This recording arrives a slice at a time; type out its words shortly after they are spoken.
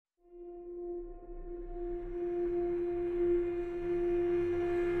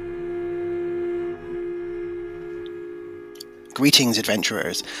Greetings,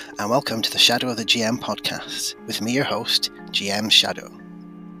 adventurers, and welcome to the Shadow of the GM podcast, with me, your host, GM Shadow.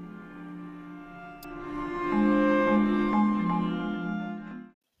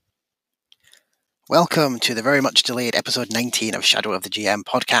 Welcome to the very much delayed episode 19 of Shadow of the GM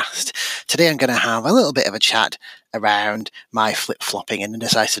podcast. Today I'm going to have a little bit of a chat around my flip-flopping and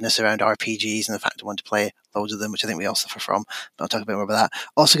indecisiveness around RPGs and the fact I want to play loads of them, which I think we all suffer from, but I'll talk a bit more about that.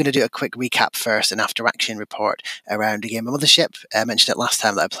 Also going to do a quick recap first, an after-action report around a game of Mothership. I mentioned it last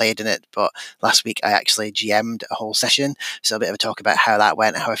time that I played in it, but last week I actually GM'd a whole session, so a bit of a talk about how that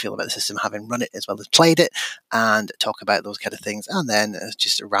went, how I feel about the system having run it as well as played it, and talk about those kind of things, and then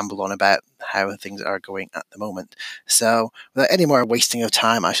just a ramble on about how things are going at the moment. So without any more wasting of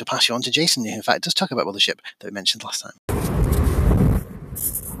time, I shall pass you on to Jason, who in fact does talk about Mothership that we mentioned last time.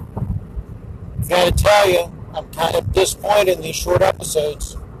 Gotta tell you, I'm kind of disappointed in these short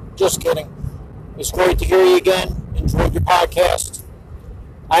episodes. Just kidding. It's great to hear you again. Enjoyed your podcast.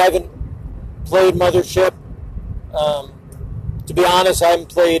 I haven't played Mothership. To be honest, I haven't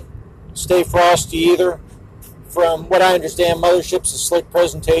played Stay Frosty either. From what I understand, Mothership's a slick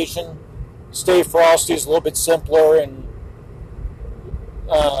presentation. Stay Frosty is a little bit simpler and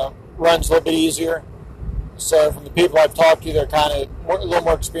runs a little bit easier. So from the people I've talked to, they're kind of a little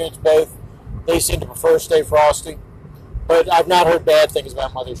more experienced both. They seem to prefer Stay Frosty. But I've not heard bad things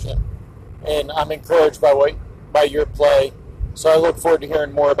about Mothership. And I'm encouraged by your play. So I look forward to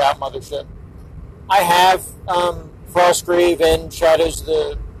hearing more about Mothership. I have Frostgrave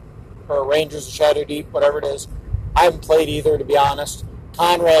and or Rangers of Shadow Deep, whatever it is. I haven't played either, to be honest.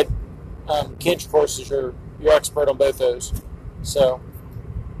 Conrad Kinch, of course, is your expert on both those. So,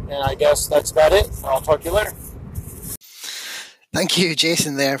 and I guess that's about it. I'll talk to you later. Thank you,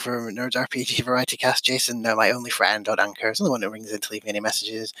 Jason, there for Nerds RPG Variety Cast. Jason, now my only friend on Anchor. He's the only one that rings in to leave me any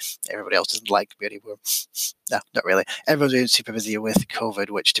messages. Everybody else doesn't like me anymore. No, not really. Everyone's been super busy with COVID,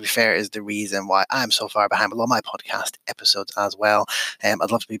 which, to be fair, is the reason why I'm so far behind with all my podcast episodes as well.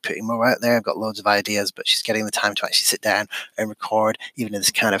 I'd love to be putting more out there. I've got loads of ideas, but just getting the time to actually sit down and record, even in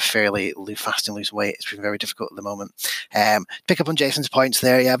this kind of fairly fast and loose way, it's been very difficult at the moment. Pick up on Jason's points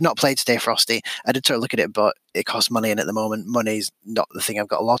there. Yeah, I've not played Stay Frosty. I did sort of look at it, but it costs money, and at the moment, money's not the thing I've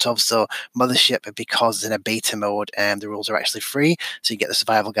got a lot of. So Mothership, because it's in a beta mode, the rules are actually free, so you get the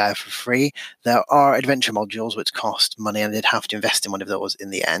survival guide for free. There are adventure modules which cost money, and I did have to invest in one of those in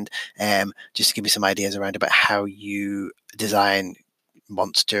the end, just to give me some ideas around about how you design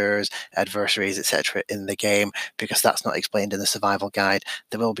monsters, adversaries, etc. in the game, because that's not explained in the survival guide.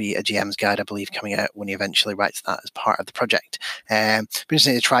 There will be a GM's guide, I believe, coming out when he eventually writes that as part of the project. But just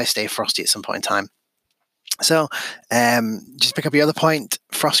need to try Stay Frosty at some point in time. So, just pick up your other point,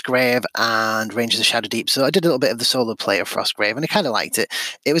 Frostgrave and Rangers of Shadow Deep. So I did a little bit of the solo play of Frostgrave, and I kind of liked it.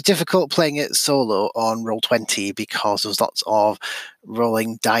 It was difficult playing it solo on Roll20 because there was lots of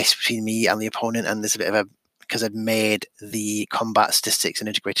rolling dice between me and the opponent, and there's a bit of a because I'd made the combat statistics, an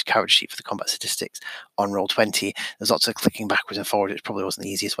integrated character sheet for the combat statistics on Roll20. There's lots of clicking backwards and forwards, which probably wasn't the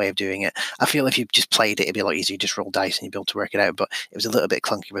easiest way of doing it. I feel if you just played it, it'd be a lot easier. You just roll dice and you'd be able to work it out, but it was a little bit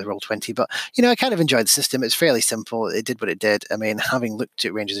clunky with Roll20. But, I kind of enjoyed the system. It's fairly simple. It did what it did. I mean, having looked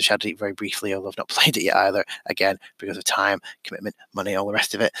at Rangers of Shadow Deep very briefly, although I've not played it yet either, again, because of time, commitment, money, all the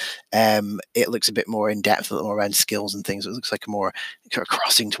rest of it, it looks a bit more in-depth, a little more around skills and things. It looks like a more sort of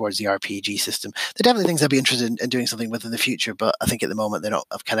crossing towards the RPG system. They're definitely things I'd be interested in doing something with in the future, but I think at the moment they're not.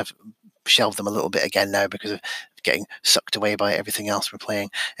 I've kind of shelved them a little bit again now because of getting sucked away by everything else we're playing.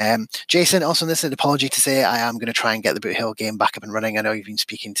 Jason, also this is an apology to say I am going to try and get the Boot Hill game back up and running. I know you've been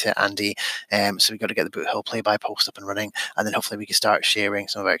speaking to Andy, so we've got to get the Boot Hill play by post up and running, and then hopefully we can start sharing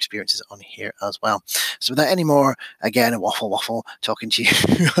some of our experiences on here as well. So without any more, again, waffle talking to you,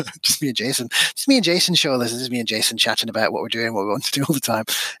 just me and Jason. Just me and Jason show this. This is me and Jason chatting about what we're doing, what we want to do all the time.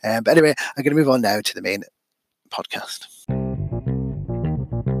 But anyway, I'm going to move on now to the main podcast.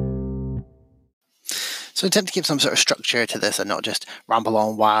 So attempt to give some sort of structure to this and not just ramble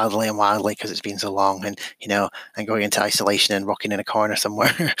on wildly because it's been so long and, and going into isolation and rocking in a corner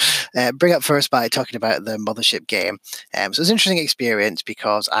somewhere. Bring up first by talking about the Mothership game. So it was an interesting experience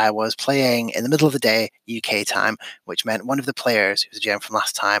because I was playing in the middle of the day UK time, which meant one of the players, who was a GM from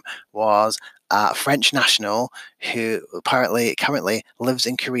last time, was a French national who apparently currently lives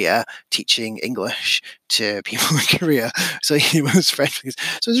in Korea teaching English to people in Korea. So he was French. So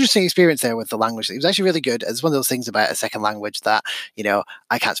it was an interesting experience there with the language. It was actually really good. It's one of those things about a second language that,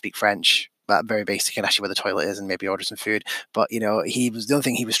 I can't speak French. that very basic and actually where the toilet is and maybe order some food. But, the only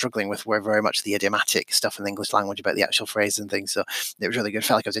thing he was struggling with were very much the idiomatic stuff in the English language about the actual phrases and things. So it was really good. I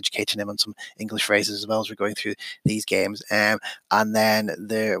felt like I was educating him on some English phrases as well as we're going through these games. And then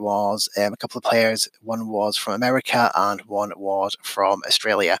there was a couple of players. One was from America and one was from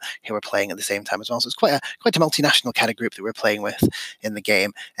Australia who were playing at the same time as well. So it's quite a multinational kind of group that we're playing with in the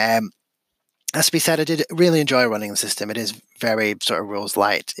game. As to be said, I did really enjoy running the system. It is very sort of rules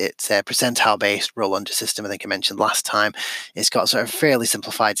light. It's a percentile based roll under system. I think I mentioned last time. It's got sort of fairly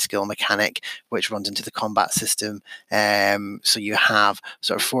simplified skill mechanic, which runs into the combat system. So you have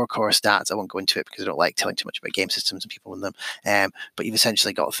sort of 4 core stats. I won't go into it because I don't like telling too much about game systems and people in them. But you've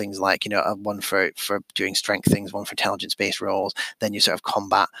essentially got things like, one for doing strength things, one for intelligence based rolls, then you sort of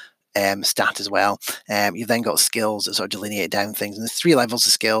combat stat as well. You've then got skills that sort of delineate down things, and there's 3 levels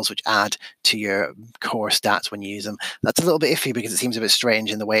of skills which add to your core stats when you use them. That's a little bit iffy because it seems a bit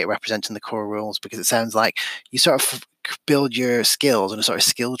strange in the way it represents in the core rules, because it sounds like you sort of build your skills in a sort of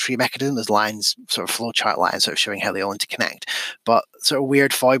skill tree mechanism. There's lines, sort of flowchart lines, sort of showing how they all interconnect. But sort of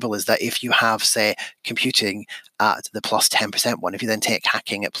weird foible is that if you have, say, computing at the plus 10% one, if you then take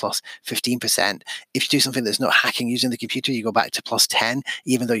hacking at plus 15%, if you do something that's not hacking using the computer, you go back to plus 10,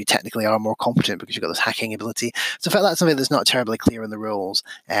 even though you technically are more competent because you've got this hacking ability. So I felt that's something that's not terribly clear in the rules,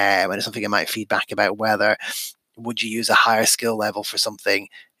 and it's something I might feedback about whether would you use a higher skill level for something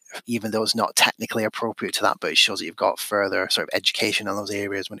even though it's not technically appropriate to that, but it shows that you've got further sort of education in those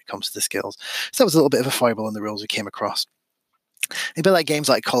areas when it comes to the skills. So that was a little bit of a foible in the rules we came across. A bit like games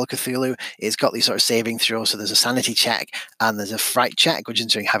like Call of Cthulhu, it's got these sort of saving throws. So there's a sanity check and there's a fright check, which is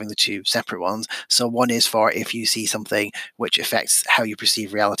interesting having the 2 separate ones. So one is for if you see something which affects how you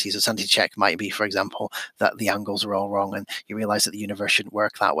perceive reality. So sanity check might be, for example, that the angles are all wrong and you realize that the universe shouldn't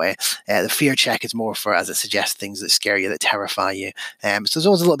work that way. The fear check is more for, as it suggests, things that scare you, that terrify you. So there's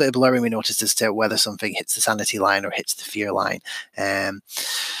always a little bit of blurring we noticed as to whether something hits the sanity line or hits the fear line.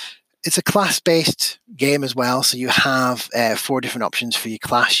 It's a class-based game as well, so you have 4 different options for your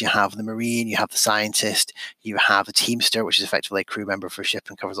class. You have the Marine, you have the Scientist, you have the Teamster, which is effectively a crew member for a ship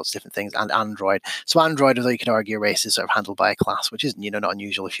and covers lots of different things, and Android. So Android, although you can argue a race, is sort of handled by a class, which isn't, not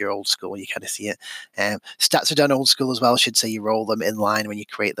unusual if you're old school, you kind of see it. Stats are done old school as well, I should say. You roll them in line when you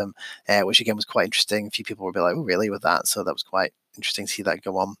create them, which again was quite interesting. A few people were like, oh, really, with that? So that was quite interesting to see that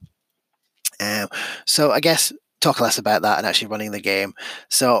go on. So I guess talk less about that and actually running the game.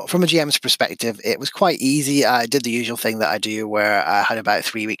 So from a GM's perspective, it was quite easy. I did the usual thing that I do where I had about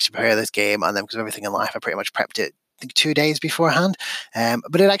 3 weeks to prepare this game, and then because of everything in life, I pretty much prepped it I think 2 days beforehand.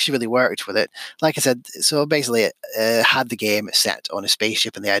 But it actually really worked with it. Like I said, so basically it had the game set on a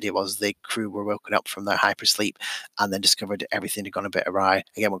spaceship, and the idea was the crew were woken up from their hypersleep and then discovered everything had gone a bit awry.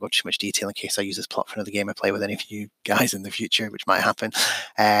 Again, we'll go into too much detail in case I use this plot for another game I play with any of you guys in the future, which might happen.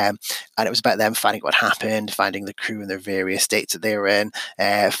 And it was about them finding what happened, finding the crew in their various states that they were in,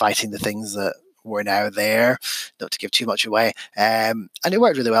 fighting the things that were now there, not to give too much away. And it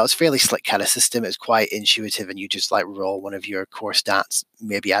worked really well. It's a fairly slick kind of system. It's quite intuitive, and you just like roll one of your core stats,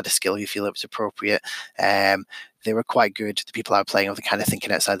 maybe add a skill if you feel it was appropriate. They were quite good. The people I was playing with were kind of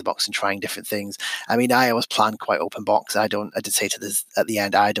thinking outside the box and trying different things. I mean, I always plan quite open box. I did say to this at the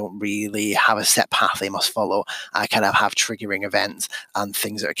end, I don't really have a set path they must follow. I kind of have triggering events and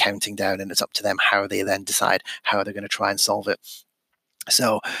things that are counting down, and it's up to them how they then decide how they're going to try and solve it.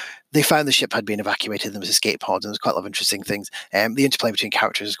 So they found the ship had been evacuated. There was escape pods, and there was quite a lot of interesting things. The interplay between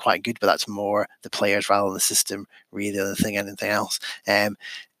characters is quite good, but that's more the players rather than the system, really, than anything else.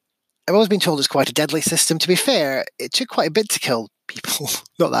 I've always been told it's quite a deadly system. To be fair, it took quite a bit to kill people.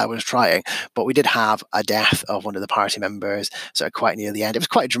 Not that I was trying, but we did have a death of one of the party members sort of quite near the end. It was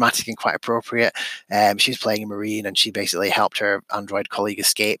quite dramatic and quite appropriate. She was playing a Marine, and she basically helped her android colleague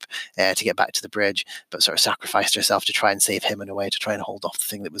escape to get back to the bridge, but sort of sacrificed herself to try and save him in a way, to try and hold off the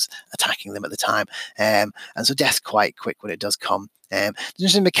thing that was attacking them at the time. And so death's quite quick when it does come.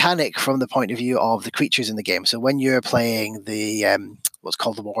 There's a mechanic from the point of view of the creatures in the game. So when you're playing the what's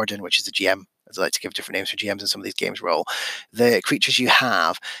called the Warden, which is the GM, as I like to give different names for GMs in some of these games role, the creatures you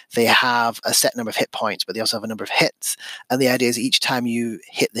have, they have a set number of hit points, but they also have a number of hits. And the idea is each time you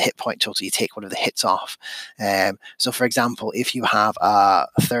hit the hit point total, you take one of the hits off. So for example, if you have a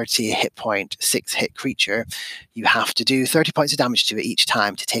 30 hit point, 6 hit creature, you have to do 30 points of damage to it each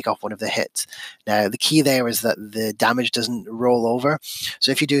time to take off one of the hits. Now, the key there is that the damage doesn't roll over.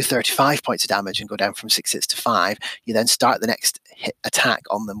 So if you do 35 points of damage and go down from 6 hits to 5, you then start the next hit attack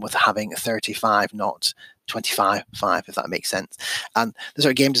on them with having 35, not 25-5, if that makes sense. And the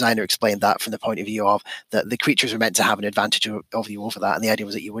sort of game designer explained that from the point of view of that the creatures were meant to have an advantage of you over that, and the idea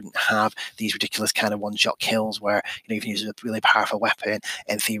was that you wouldn't have these ridiculous kind of one-shot kills where, you know, you can use a really powerful weapon.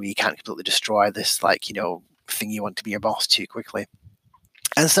 In theory, you can't completely destroy this, like, you know, thing you want to be your boss too quickly.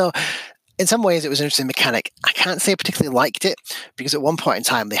 And so in some ways, it was an interesting mechanic. I can't say I particularly liked it, because at one point in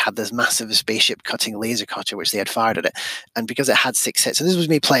time, they had this massive spaceship cutting laser cutter, which they had fired at it. And because it had 6 hits, and this was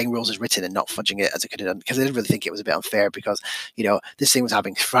me playing rules as written and not fudging it as it could have done, because I didn't really think it was a bit unfair, because, you know, this thing was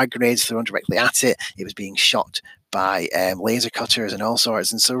having frag grenades thrown directly at it. It was being shot by laser cutters and all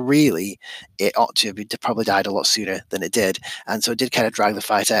sorts. And so really, it ought to have probably died a lot sooner than it did. And so it did kind of drag the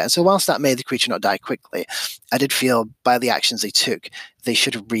fight out. And so whilst that made the creature not die quickly, I did feel by the actions they took, they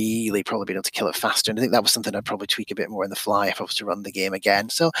should have really probably been able to kill it faster. And I think that was something I'd probably tweak a bit more in the fly if I was to run the game again.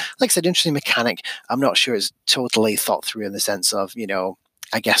 So like I said, interesting mechanic. I'm not sure it's totally thought through in the sense of, you know,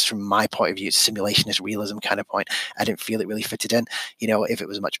 I guess from my point of view, it's simulationist realism kind of point. I didn't feel it really fitted in. You know, if it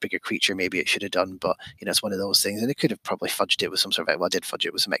was a much bigger creature, maybe it should have done, but, you know, it's one of those things. And it could have probably fudged it with some sort of, well, I did fudge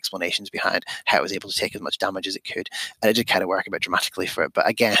it with some explanations behind how it was able to take as much damage as it could. And it did kind of work a bit dramatically for it. But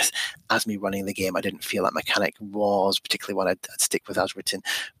I guess as me running the game, I didn't feel that mechanic was particularly what I'd stick with as written.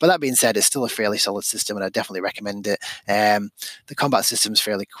 But that being said, it's still a fairly solid system, and I definitely recommend it. The combat system is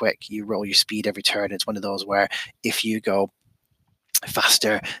fairly quick. You roll your speed every turn. It's one of those where if you go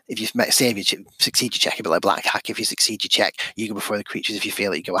faster, if you succeed, you check, a bit like Black Hack. If you succeed, you check, you go before the creatures. If you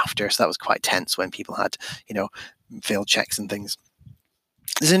fail it, you go after. So that was quite tense when people had, you know, failed checks and things.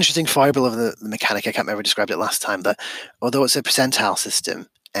 There's an interesting foible of the mechanic. I can't remember if I described it last time, that although it's a percentile system,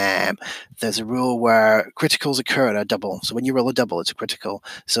 there's a rule where criticals occur at a double. So when you roll a double, it's a critical.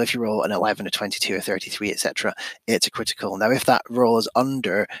 So if you roll an 11, a 22, a 33, etc., it's a critical. Now, if that roll is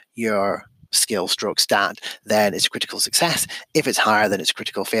under your skill stroke stat, then it's a critical success. If it's higher, then it's a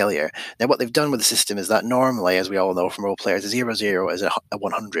critical failure. Now, what they've done with the system is that normally, as we all know from role players, a 0-0 is a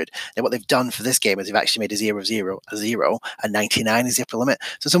 100. Now, what they've done for this game is they've actually made a 0-0 a 0, and 99 is the upper limit.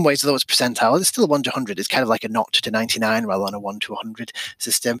 So in some ways, although it's percentile, it's still a 1 to 100. It's kind of like a 0 to 99 rather than a 1 to 100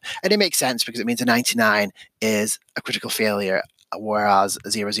 system. And it makes sense because it means a 99 is a critical failure, whereas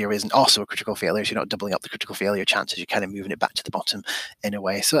 0-0 isn't also a critical failure. So you're not doubling up the critical failure chances, you're kind of moving it back to the bottom in a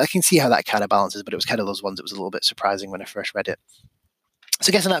way. So I can see how that kind of balances, but it was kind of those ones that was a little bit surprising when I first read it. So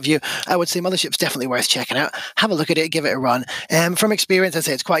I guess in that view, I would say Mothership's definitely worth checking out. Have a look at it, give it a run. From experience, I'd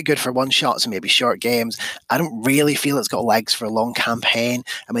say it's quite good for one-shots and maybe short games. I don't really feel it's got legs for a long campaign.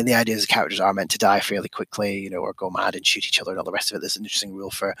 I mean, the idea is the characters are meant to die fairly quickly, you know, or go mad and shoot each other and all the rest of it. There's an interesting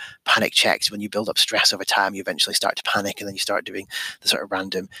rule for panic checks. When you build up stress over time, you eventually start to panic, and then you start doing the sort of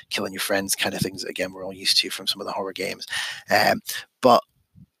random killing your friends kind of things that, again, we're all used to from some of the horror games. But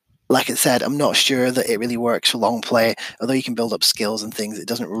like I said, I'm not sure that it really works for long play. Although you can build up skills and things, it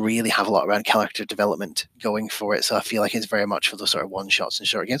doesn't really have a lot around character development going for it. So I feel like it's very much for those sort of one-shots and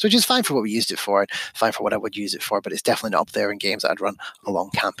short games, which is fine for what we used it for, and fine for what I would use it for, but it's definitely not up there in games that I'd run a long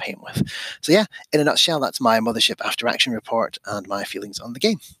campaign with. So yeah, in a nutshell, that's my Mothership After Action report and my feelings on the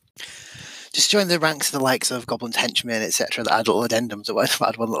game. Just join the ranks of the likes of Goblin's Henchmen, etc., that add little addendums. I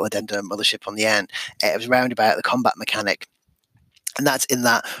had one little addendum, Mothership on the end. It was round about the combat mechanic. And that's in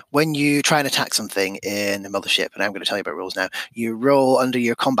that when you try and attack something in the Mothership, and I'm going to tell you about rules now, you roll under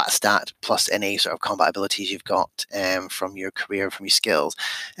your combat stat plus any sort of combat abilities you've got from your career, from your skills,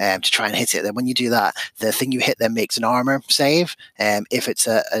 to try and hit it. Then when you do that, the thing you hit then makes an armor save. If it's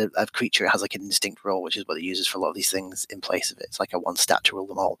a creature, it has like an instinct roll, which is what it uses for a lot of these things in place of it. It's like a one stat to roll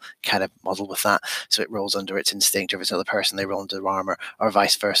them all kind of model with that. So it rolls under its instinct. Or if it's another person, they roll under their armor, or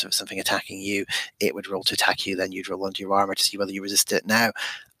vice versa. If it's something attacking you, it would roll to attack you, then you'd roll under your armor to see whether you resist it. Now,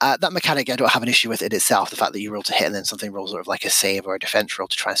 that mechanic, I don't have an issue with it itself, the fact that you roll to hit and then something rolls sort of like a save or a defense roll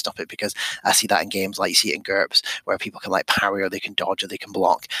to try and stop it, because I see that in games like you see it in GURPS, where people can like parry, or they can dodge, or they can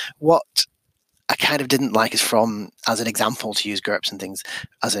block. What I kind of didn't like is as an example, to use GURPS and things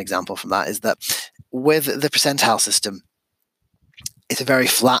as an example from that, is that with the percentile system, it's a very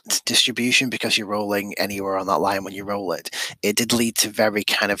flat distribution because you're rolling anywhere on that line when you roll it. It did lead to very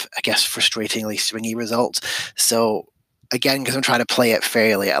kind of, I guess, frustratingly swingy results. So again, because I'm trying to play it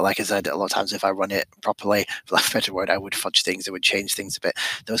fairly, like I said, a lot of times if I run it properly, for lack of a better word, I would fudge things, I would change things a bit.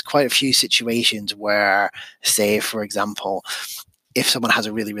 There was quite a few situations where, say, for example, if someone has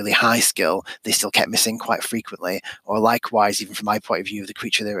a really, really high skill, they still kept missing quite frequently. Or likewise, even from my point of view of the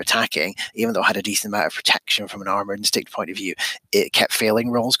creature they were attacking, even though it had a decent amount of protection from an armor instinct point of view, it kept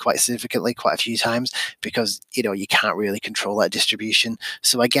failing rolls quite significantly, quite a few times, because, you know, you can't really control that distribution.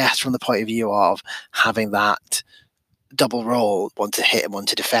 So I guess from the point of view of having that double roll, one to hit and one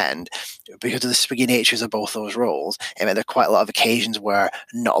to defend, because of the swingy natures of both those rolls, it meant there were quite a lot of occasions where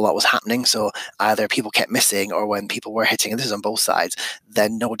not a lot was happening. So either people kept missing, or when people were hitting, and this is on both sides,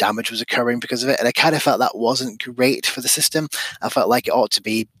 then no damage was occurring because of it. And I kind of felt that wasn't great for the system. I felt like it ought to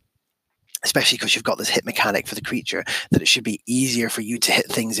be, especially because you've got this hit mechanic for the creature, that it should be easier for you to hit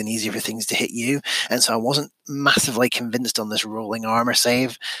things and easier for things to hit you. And so I wasn't massively convinced on this rolling armor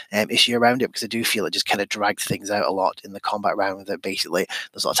save issue around it, because I do feel it just kind of dragged things out a lot in the combat round, that basically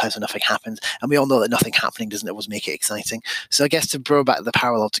there's a lot of times when nothing happens. And we all know that nothing happening doesn't always make it exciting. So I guess to throw back the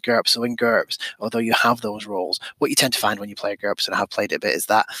parallel to GURPS, so in GURPS, although you have those rolls, what you tend to find when you play GURPS, and I have played it a bit, is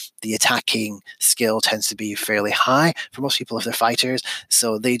that the attacking skill tends to be fairly high for most people if they're fighters.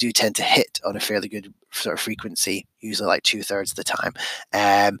 So they do tend to hit on a fairly good sort of frequency, usually like 2/3 of the time.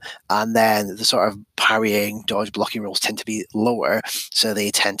 And then the sort of parrying, dodge, blocking rolls tend to be lower, so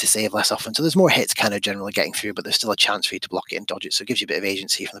they tend to save less often. So there's more hits kind of generally getting through, but there's still a chance for you to block it and dodge it. So it gives you a bit of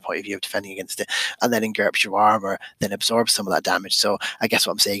agency from the point of view of defending against it. And then in GURPS, your armor then absorbs some of that damage. So I guess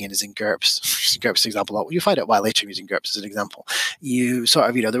what I'm saying is in GURPS, GURPS example, you find out why later I'm using GURPS as an example. You sort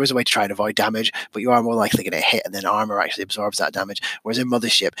of, there is a way to try and avoid damage, but you are more likely going to hit, and then armor actually absorbs that damage. Whereas in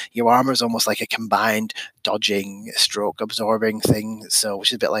Mothership, your armor is almost like a combined dodging stroke absorbing thing, so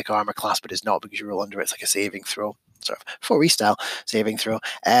which is a bit like armor class, but it's not, because you roll under it. It's like a saving throw, sort of 4E style saving throw,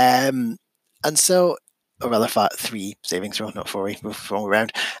 and so, or rather 3 saving throw, not 4E, move wrong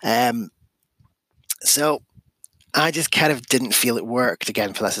around. So I just kind of didn't feel it worked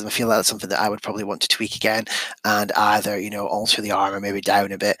again for that system. I feel that's something that I would probably want to tweak again, and either, alter the armor maybe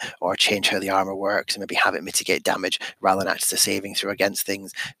down a bit, or change how the armor works and maybe have it mitigate damage rather than act as a saving throw against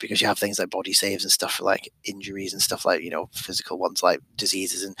things, because you have things like body saves and stuff for like injuries and stuff like, physical ones like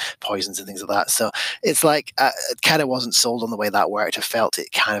diseases and poisons and things like that. So it's like, it kind of wasn't sold on the way that worked. I felt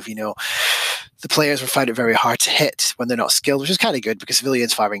it kind of, the players would find it very hard to hit when they're not skilled, which is kind of good, because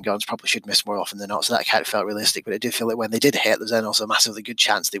civilians firing guns probably should miss more often than not. So that kind of felt realistic, but I did feel that when they did hit, there's then also a massively good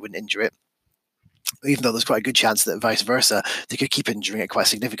chance they wouldn't injure it. Even though there's quite a good chance that vice versa, they could keep injuring it quite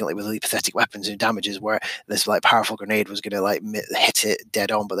significantly with really pathetic weapons and damages, where this like powerful grenade was going to like hit it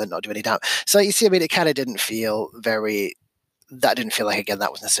dead on, but then not do any damage. So you see, I mean, it kind of didn't feel very. That didn't feel like, again,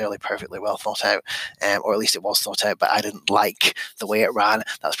 that was necessarily perfectly well thought out, or at least it was thought out, but I didn't like the way it ran.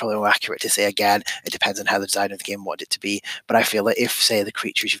 That's probably more accurate to say. Again, it depends on how the designer of the game wanted it to be, but I feel that if, say, the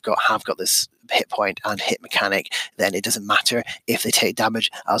creatures you've got have got this hit point and hit mechanic, then it doesn't matter if they take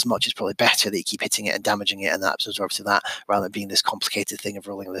damage as much. It's probably better that you keep hitting it and damaging it, and that absorbs to that, rather than being this complicated thing of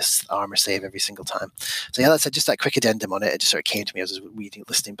rolling this armor save every single time. So yeah, that's just that quick addendum on it. It just sort of came to me as I was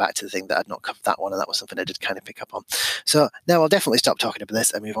listening back to the thing that I'd not covered that one, and that was something I did kind of pick up on. So now I'll definitely stop talking about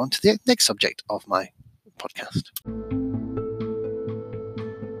this and move on to the next subject of my podcast.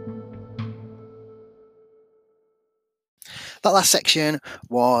 That last section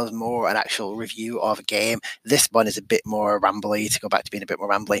was more an actual review of a game. This one is a bit more rambly, to go back to being a bit more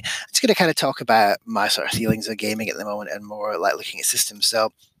rambly. I'm just going to kind of talk about my sort of feelings of gaming at the moment, and more like looking at systems.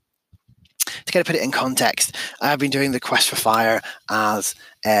 So to kind of put it in context, I've been doing the quest for fire as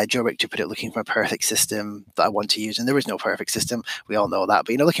Joe Richter put it, looking for a perfect system that I want to use, and there is no perfect system. We all know that,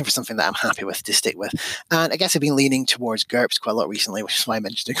 but looking for something that I'm happy with to stick with. And I guess I've been leaning towards GURPS quite a lot recently, which is why I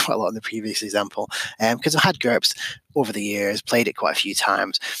mentioned it quite a lot in the previous example, because I've had GURPS over the years, played it quite a few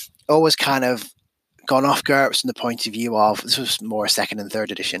times, always kind of gone off GURPS from the point of view of, this was more second and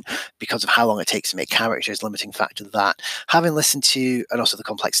third edition, because of how long it takes to make characters, limiting factor to that. Having listened to, and also the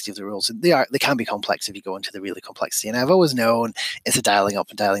complexity of the rules, they can be complex if you go into the really complexity. And I've always known it's a dialing up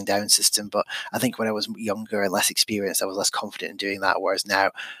and dialing down system, but I think when I was younger and less experienced, I was less confident in doing that, whereas now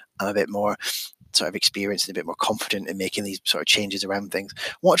I'm a bit more sort of experienced and a bit more confident in making these sort of changes around things.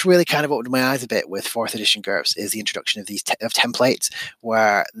 What's really kind of opened my eyes a bit with 4th edition GURPS is the introduction of these of templates,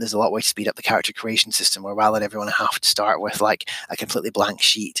 where there's a lot of way to speed up the character creation system, where rather than everyone have to start with like a completely blank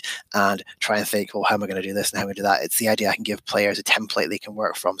sheet and try and think, well, how am I going to do this and how am I going to do that? It's the idea I can give players a template they can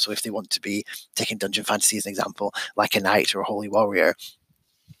work from. So if they want to be, taking Dungeon Fantasy as an example, like a knight or a holy warrior,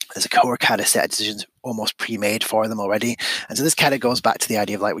 there's a core kind of set of decisions almost pre-made for them already. And so this kind of goes back to the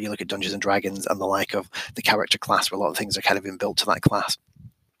idea of like when you look at Dungeons and Dragons and the like of the character class, where a lot of things are kind of been built to that class.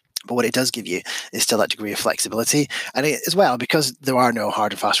 But what it does give you is still that degree of flexibility. And as well, because there are no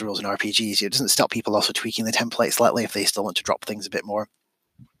hard and fast rules in RPGs, it doesn't stop people also tweaking the template slightly if they still want to drop things a bit more.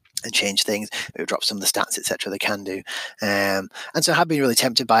 and change things, maybe drop some of the stats, etc. They can do. And so I have been really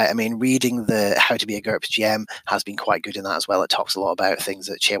tempted by it. I mean, reading the How to Be a GURPS GM has been quite good in that as well. It talks a lot about things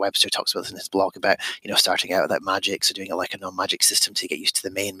that Shea Webster talks about in his blog about, starting out without magic, so doing a non-magic system to get used to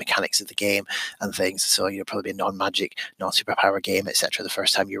the main mechanics of the game and things. So, probably a non-magic, non-superpower game, etc. the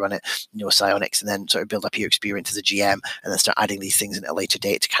first time you run it, no psionics, and then sort of build up your experience as a GM and then start adding these things in at a later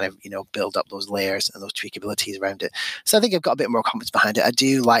date to kind of, build up those layers and those tweakabilities around it. So I think I've got a bit more confidence behind it. I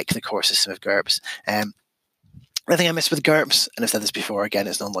do like the core system of GURPS. The thing I miss with GURPS, and I've said this before, again,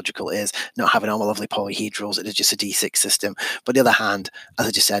 it's non-logical, is not having all my lovely polyhedrals. It is just a D6 system. But on the other hand, as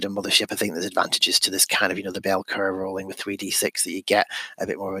I just said in Mothership, I think there's advantages to this kind of, the bell curve rolling with 3D6, that you get a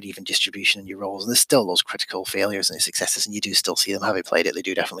bit more of an even distribution in your rolls. And there's still those critical failures and successes, and you do still see them. Having played it, they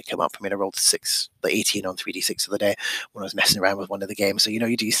do definitely come up. I mean, I rolled 18 on 3D6 the other day when I was messing around with one of the games. So,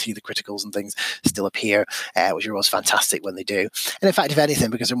 you do see the criticals and things still appear, which are always fantastic when they do. And in fact, if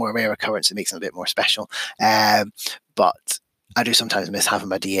anything, because they're more rare occurrence, it makes them a bit more special. But I do sometimes miss having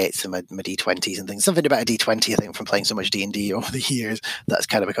my D8s and my D20s and things. Something about a D20, I think, from playing so much D&D over the years, that's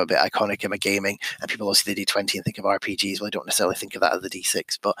kind of become a bit iconic in my gaming. And people always see the D20 and think of RPGs. Well, I don't necessarily think of that as the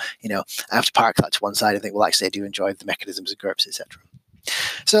D6. But, I have to park that to one side and think, well, actually, I do enjoy the mechanisms of GURPS, etc.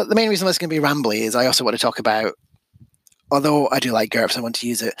 So the main reason why it's going to be rambly is I also want to talk about, although I do like GURPS, I want to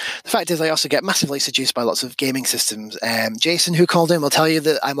use it. The fact is I also get massively seduced by lots of gaming systems. Jason, who called in, will tell you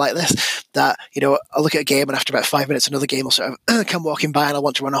that I'm like this, that, I'll look at a game and after about 5 minutes, another game will sort of come walking by and I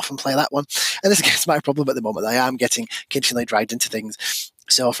want to run off and play that one. And this is my problem at the moment. I am getting continually dragged into things.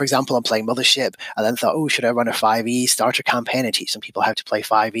 So, for example, I'm playing Mothership. I then thought, should I run a 5e starter campaign and teach some people how to play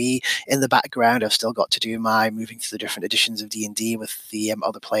 5e? In the background, I've still got to do my moving through the different editions of D&D with the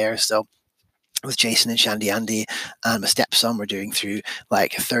other players. So, with Jason and Shandy Andy and my stepson, we're doing through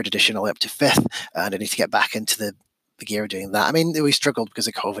like 3rd edition all the way up to 5th, and I need to get back into the gear of doing that. I mean, we struggled because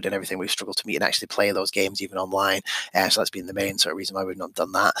of COVID and everything. We've struggled to meet and actually play those games even online. So that's been the main sort of reason why we've not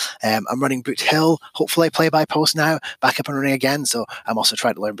done that. I'm running Boot Hill, hopefully play by post now, back up and running again. So I'm also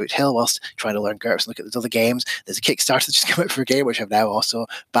trying to learn Boot Hill whilst trying to learn GURPS and look at those other games. There's a Kickstarter that's just come out for a game, which I've now also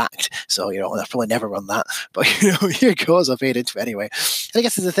backed. So, I'll probably never run that. But, here it goes. I've paid into it anyway. And I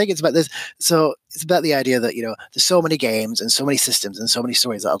guess the thing, it's about this. So it's about the idea that, there's so many games and so many systems and so many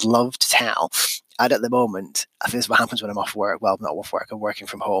stories that I'd love to tell. And at the moment, I think this is what happens when I'm off work. Well, not off work, I'm working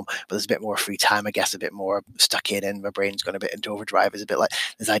from home, but there's a bit more free time, I guess, a bit more stuck in, and my brain's gone a bit into overdrive. It's a bit like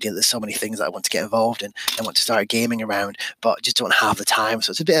this idea that there's so many things that I want to get involved in and want to start gaming around, but just don't have the time. So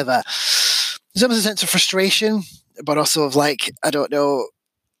it's a bit of there's almost a sense of frustration, but also of I don't know,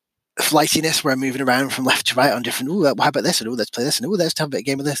 flightiness where I'm moving around from left to right on different, how about this? And let's play this. And let's have a bit of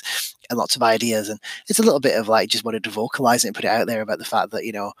game of this. And lots of ideas. And it's a little bit of just wanted to vocalize it and put it out there about the fact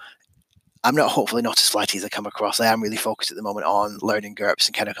that, I'm hopefully not as flighty as I come across. I am really focused at the moment on learning GURPS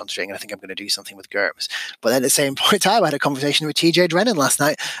and kind of concentrating, and I think I'm going to do something with GURPS. But then at the same point in time, I had a conversation with TJ Drennan last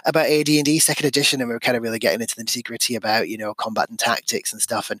night about AD&D 2nd edition, and we were kind of really getting into the nitty-gritty about, combat and tactics and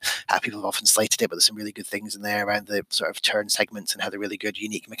stuff, and how people have often slated it, but there's some really good things in there around the sort of turn segments and how they're really good,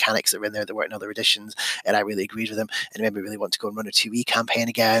 unique mechanics that are in there that weren't in other editions, and I really agreed with them, and it made me really want to go and run a 2e campaign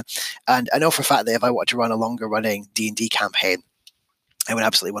again. And I know for a fact that if I wanted to run a longer running D&D campaign, I would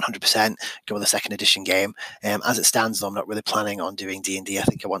absolutely 100% go with a 2nd edition game. As it stands, though, I'm not really planning on doing D&D. I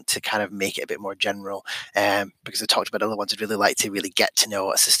think I want to kind of make it a bit more general, because I talked about other ones. I'd really like to really get to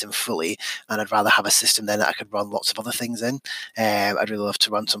know a system fully, and I'd rather have a system then that I could run lots of other things in. I'd really love to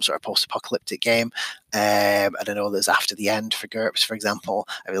run some sort of post-apocalyptic game. And I know there's After the End for GURPS, for example.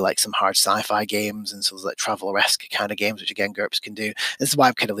 I really like some hard sci-fi games, and so there's like Traveller-esque kind of games, which again GURPS can do. This is why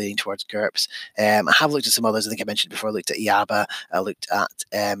I'm kind of leaning towards GURPS. I have looked at some others. I think I mentioned before. I looked at IABA. I looked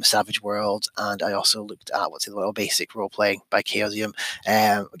at Savage World, and I also looked at what's the other one? Basic Role Playing by Chaosium.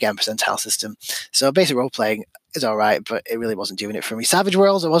 Again, percentile system. So basic role playing is all right, but it really wasn't doing it for me. Savage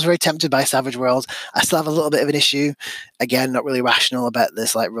Worlds, I was very tempted by Savage Worlds. I still have a little bit of an issue. Again, not really rational about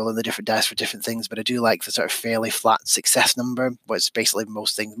this, like rolling the different dice for different things, but I do like the sort of fairly flat success number, where it's basically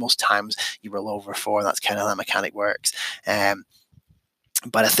most times you roll over 4, and that's kind of how that mechanic works.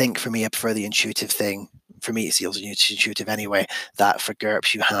 But I think for me, I prefer the intuitive thing. For me, it's intuitive anyway, that for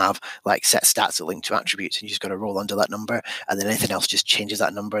GURPS you have like set stats that link to attributes, and you just got to roll under that number, and then anything else just changes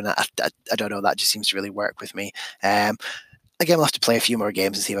that number. And I don't know, that just seems to really work with me. Again, we'll have to play a few more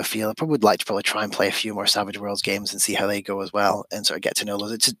games and see how I feel. I probably would like to try and play a few more Savage Worlds games and see how they go as well, and sort of get to know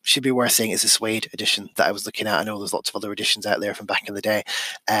those. It should be worth saying it's a Suede edition that I was looking at. I know there's lots of other editions out there from back in the day,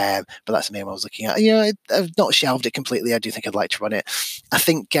 but that's the main one I was looking at. I've not shelved it completely. I do think I'd like to run it. I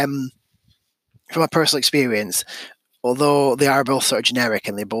think from my personal experience, although they are both sort of generic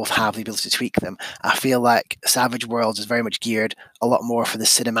and they both have the ability to tweak them, I feel like Savage Worlds is very much geared a lot more for the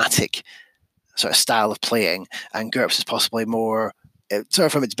cinematic sort of style of playing, and GURPS is possibly more sort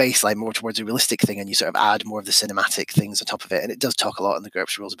of from its baseline more towards a realistic thing, and you sort of add more of the cinematic things on top of it. And it does talk a lot in the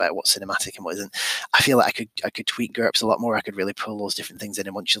GURPS rules about what's cinematic and what isn't. I feel like I could tweak GURPS a lot more. I could really pull those different things in,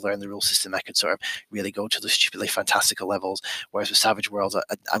 and once you learn the rule system, I could sort of really go to the stupidly fantastical levels. Whereas with Savage Worlds,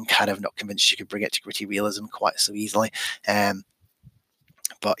 I'm kind of not convinced you could bring it to gritty realism quite so easily.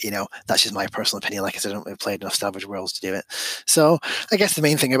 But, that's just my personal opinion. Like I said, I don't really play enough Savage Worlds to do it. So I guess the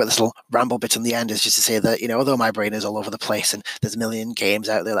main thing about this little ramble bit on the end is just to say that, although my brain is all over the place and there's a million games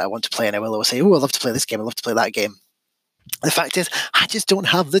out there that I want to play, and I will always say, oh, I love to play this game, I love to play that game. The fact is, I just don't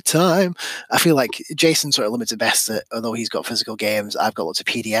have the time. I feel like Jason sort of limits it best that although he's got physical games, I've got lots of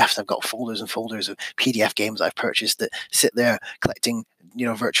PDFs. I've got folders and folders of PDF games I've purchased that sit there collecting,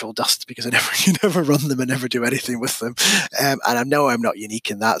 virtual dust because you never run them and never do anything with them. And I know I'm not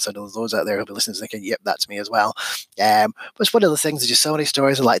unique in that. So there's those out there who'll be listening thinking, yep, that's me as well. But it's one of the things. There's just so many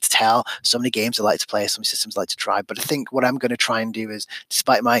stories I like to tell, so many games I like to play, so many systems I like to try. But I think what I'm going to try and do is,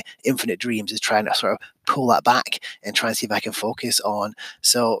 despite my infinite dreams, is try and sort of pull that back and try and see if I can focus on.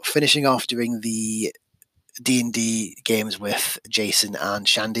 So finishing off doing the D&D games with Jason and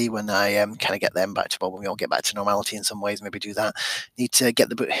Shandy when I kind of get them back to, well, when we all get back to normality in some ways, maybe do that. Need to get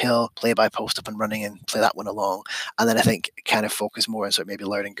the Boot Hill play by post up and running and play that one along. And then I think kind of focus more on sort of maybe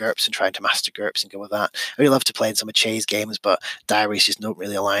learning GURPS and trying to master GURPS and go with that. I really love to play in some of Che's games, but diaries just don't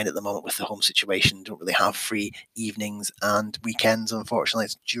really align at the moment with the home situation. Don't really have free evenings and weekends, unfortunately.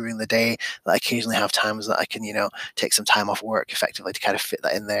 It's during the day that I occasionally have times that I can, take some time off work effectively to kind of fit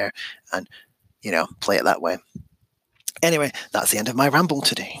that in there and play it that way. Anyway, that's the end of my ramble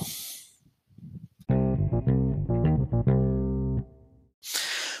today.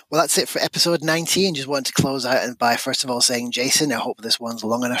 Well, that's it for episode 19. Just wanted to close out and by first of all saying, Jason, I hope this one's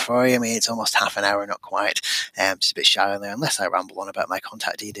long enough for you. I mean, it's almost half an hour, not quite. Just a bit shy on there, unless I ramble on about my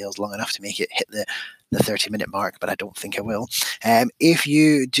contact details long enough to make it hit the 30-minute mark, but I don't think I will. If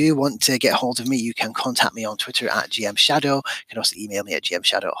you do want to get hold of me, you can contact me on Twitter at GMShadow. You can also email me at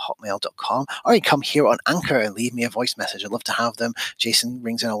gmshadow@hotmail.com, or you can come here on Anchor and leave me a voice message. I'd love to have them. Jason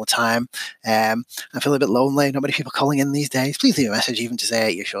rings in all the time. I feel a bit lonely. Not many people calling in these days. Please leave a message even to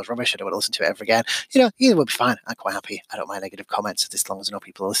say your show's rubbish. I don't want to listen to it ever again. Either will be fine. I'm quite happy. I don't mind negative comments as long as I know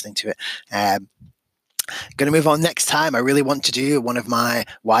people are listening to it. Going to move on next time. I really want to do one of my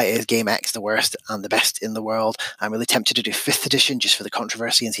Why is Game X the worst and the best in the world. I'm really tempted to do 5th edition just for the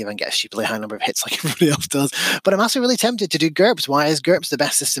controversy and see if I can get a stupidly high number of hits like everybody else does. But I'm also really tempted to do GURPS. Why is GURPS the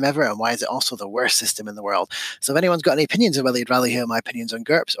best system ever, and why is it also the worst system in the world? So if anyone's got any opinions on whether you'd rather hear my opinions on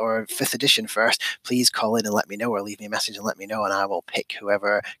GURPS or 5th edition first, please call in and let me know, or leave me a message and let me know, and I will pick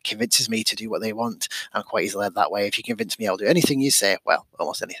whoever convinces me to do what they want. I'm quite easily led that way. If you convince me, I'll do anything you say. Well,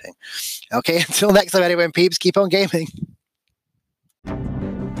 almost anything. Okay, until next time, anyway, peeps, keep on gaming.